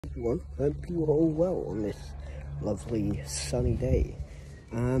Everyone, hope you are all well on this lovely sunny day.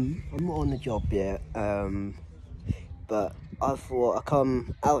 I'm not on the job yet, but I thought I'd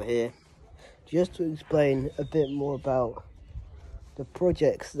come out here just to explain a bit more about the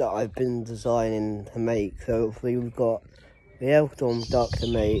projects that I've been designing to make. So hopefully we've got the alestrom duct to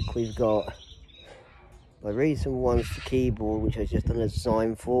make, we've got my recent one's the keyboard, which I've just done a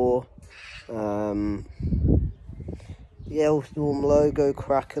design for. The alestrom logo,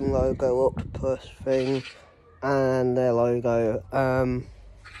 Kraken logo, octopus thing, and their logo.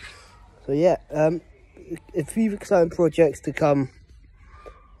 So yeah, a few exciting projects to come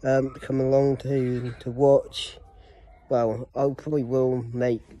along to watch. Well, I probably will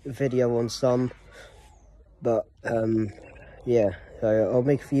make a video on some, but yeah, so I'll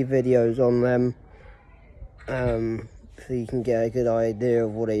make a few videos on them, so you can get a good idea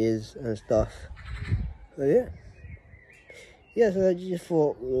of what it is and stuff. So yeah, so I just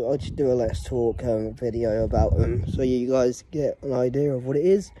thought I'd just do a Let's Talk video about them, so you guys get an idea of what it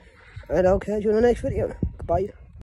is, and I'll catch you in the next video. Goodbye.